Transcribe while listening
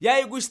E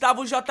aí,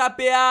 Gustavo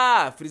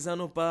Jpa, Frisa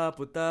no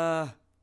papo, tá?